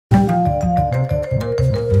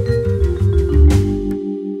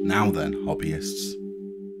and hobbyists.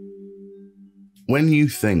 When you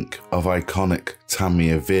think of iconic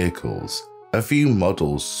Tamiya vehicles, a few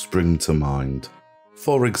models spring to mind.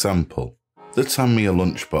 For example, the Tamiya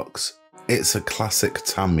Lunchbox. It's a classic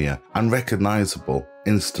Tamiya and recognisable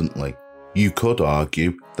instantly. You could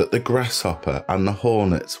argue that the Grasshopper and the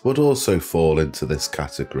Hornet would also fall into this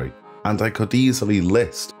category, and I could easily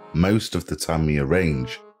list most of the Tamiya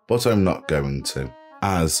range, but I'm not going to,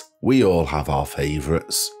 as we all have our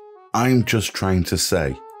favourites. I'm just trying to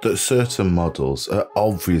say that certain models are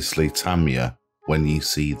obviously Tamiya when you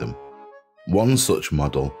see them. One such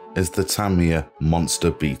model is the Tamiya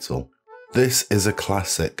Monster Beetle. This is a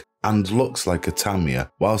classic and looks like a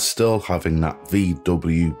Tamiya while still having that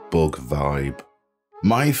VW bug vibe.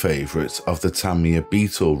 My favourite of the Tamiya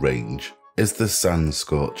Beetle range is the Sand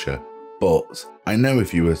Scorcher, but I know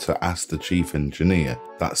if you were to ask the chief engineer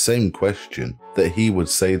that same question that he would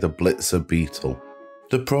say the Blitzer Beetle.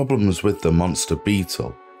 The problems with the Monster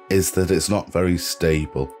Beetle is that it's not very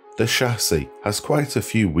stable. The chassis has quite a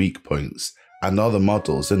few weak points, and other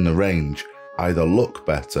models in the range either look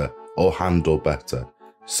better or handle better.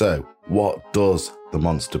 So what does the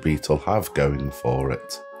Monster Beetle have going for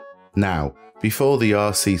it? Now, before the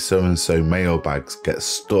RC So-and-so mailbags get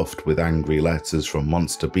stuffed with angry letters from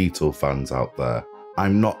Monster Beetle fans out there,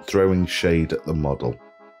 I'm not throwing shade at the model.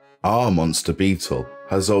 Our Monster Beetle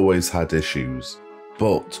has always had issues,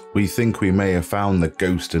 but we think we may have found the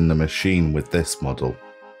ghost in the machine with this model.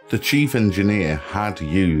 The chief engineer had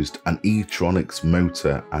used an E-Tronics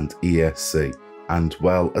motor and ESC, and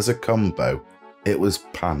well, as a combo, it was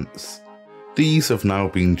pants. These have now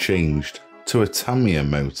been changed to a Tamiya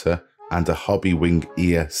motor and a Hobbywing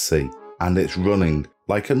ESC, and it's running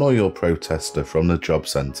like an oil protester from the job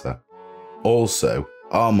centre. Also,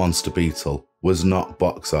 our Monster Beetle was not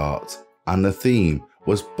box art, and the theme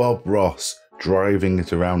was Bob Ross driving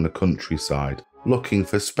it around the countryside looking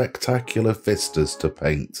for spectacular vistas to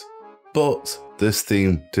paint. But this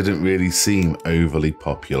theme didn't really seem overly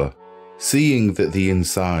popular. Seeing that the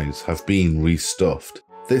insides have been restuffed,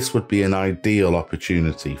 this would be an ideal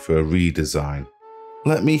opportunity for a redesign.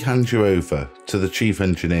 Let me hand you over to the chief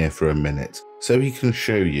engineer for a minute so he can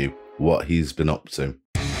show you what he's been up to.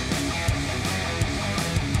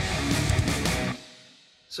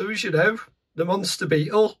 So as you know, the Monster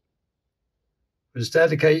Beetle was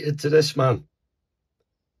dedicated to this man,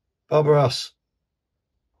 Bob Ross.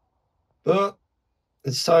 But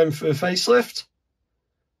it's time for a facelift.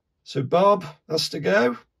 So Bob has to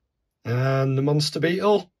go, and the Monster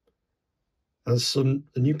Beetle has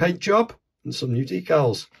a new paint job and some new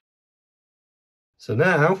decals. So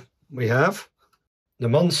now we have the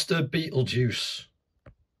Monster Beetlejuice.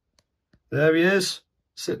 There he is,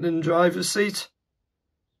 sitting in the driver's seat,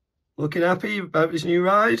 looking happy about his new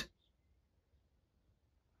ride.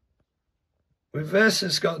 With this,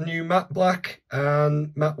 it's got a new matte black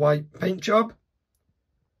and matte white paint job.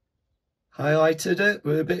 Highlighted it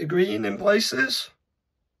with a bit of green in places.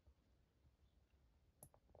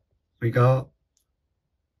 We got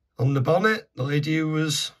on the bonnet, the lady who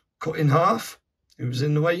was cut in half, who was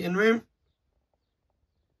in the waiting room.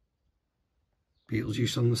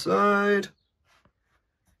 Beetlejuice on the side.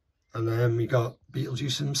 And then we got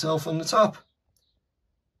Beetlejuice himself on the top.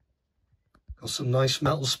 Got some nice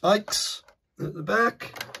metal spikes at the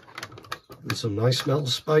back. And some nice metal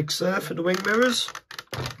spikes there for the wing mirrors.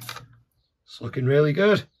 It's looking really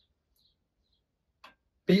good.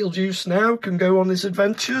 Beetlejuice now can go on his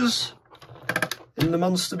adventures in the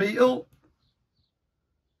Monster Beetle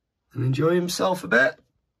and enjoy himself a bit.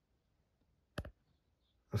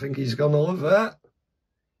 I think he's gonna love that.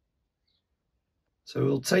 So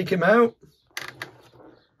we'll take him out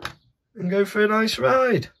and go for a nice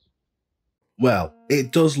ride. Well,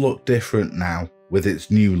 it does look different now with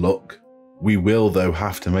its new look. We will though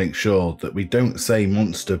have to make sure that we don't say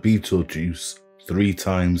Monster Beetlejuice 3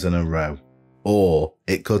 times in a row, or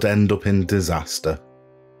it could end up in disaster.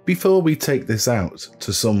 Before we take this out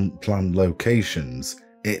to some planned locations,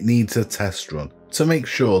 it needs a test run to make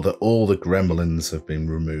sure that all the gremlins have been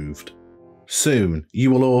removed. Soon you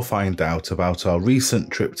will all find out about our recent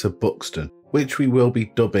trip to Buxton, which we will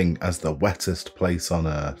be dubbing as the wettest place on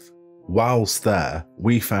earth. Whilst there,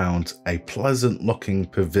 we found a pleasant looking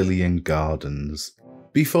pavilion gardens.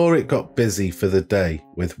 Before it got busy for the day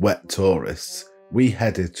with wet tourists, we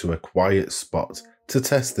headed to a quiet spot to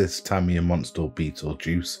test this Tamiya Monster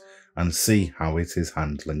Beetlejuice and see how it is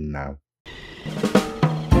handling now.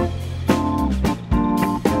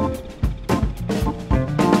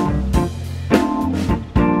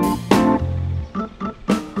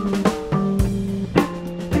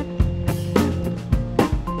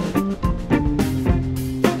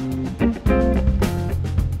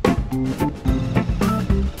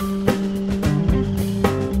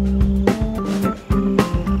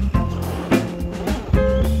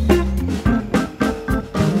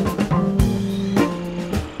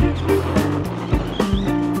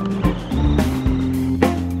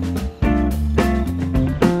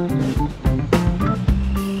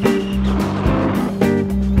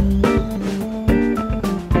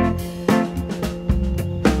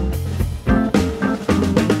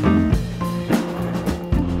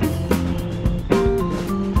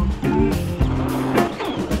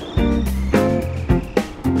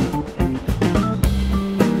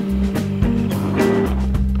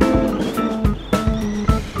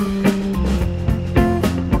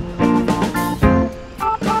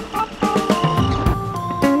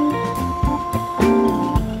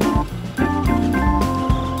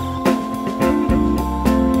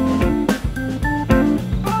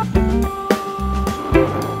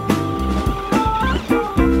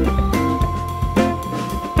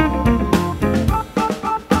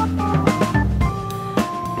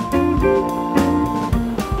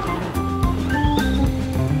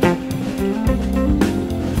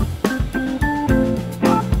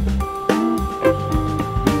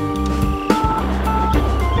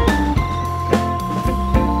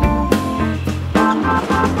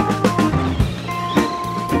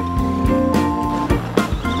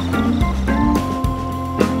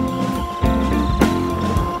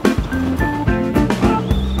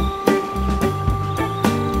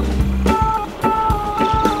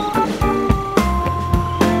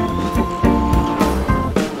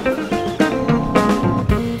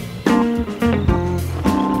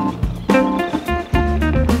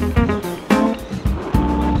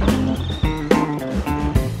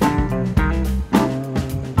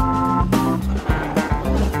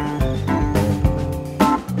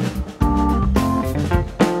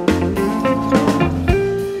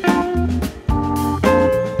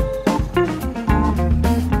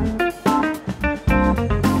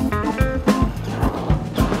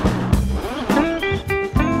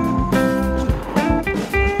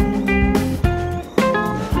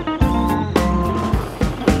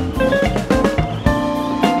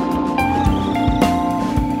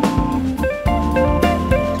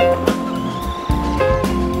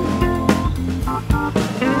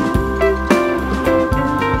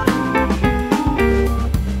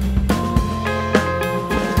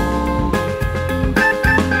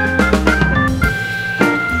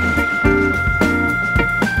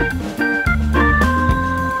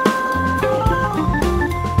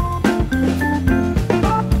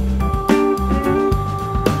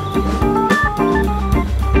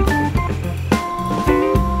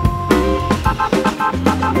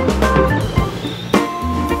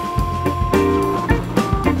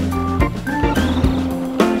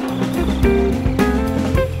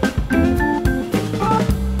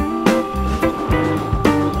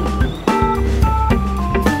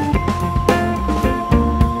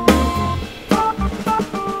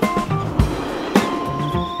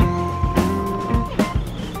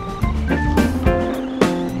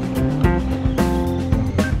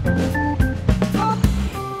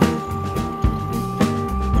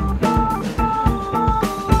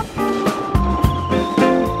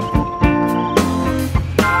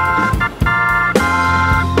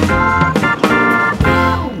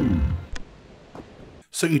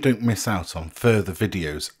 so you don't miss out on further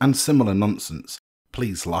videos and similar nonsense,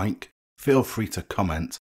 please like, feel free to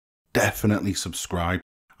comment, definitely subscribe,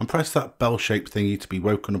 and press that bell-shaped thingy to be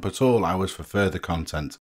woken up at all hours for further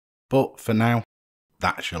content. But for now,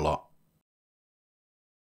 that's your lot.